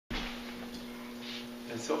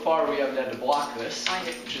And so far we haven't had to block this,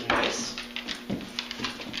 which is nice.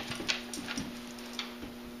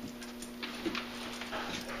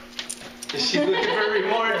 She's looking for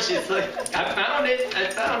reward. She's like, I found it, I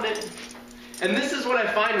found it. And this is what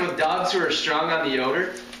I find with dogs who are strong on the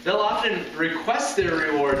odor. They'll often request their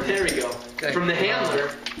reward, there we go, from the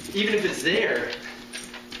handler, even if it's there.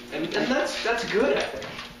 And that's good, I think.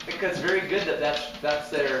 I think that's very good that that's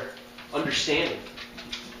their understanding.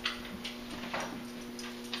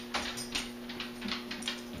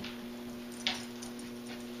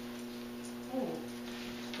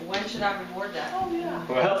 When should I reward that? Oh yeah.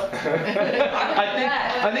 Well,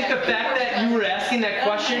 I think the fact that you were asking that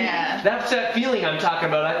question, that's that feeling I'm talking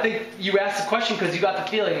about. I think you asked the question because you got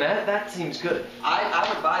the feeling that seems good. I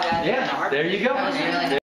would buy that in a heartbeat. There you go. That was really nice.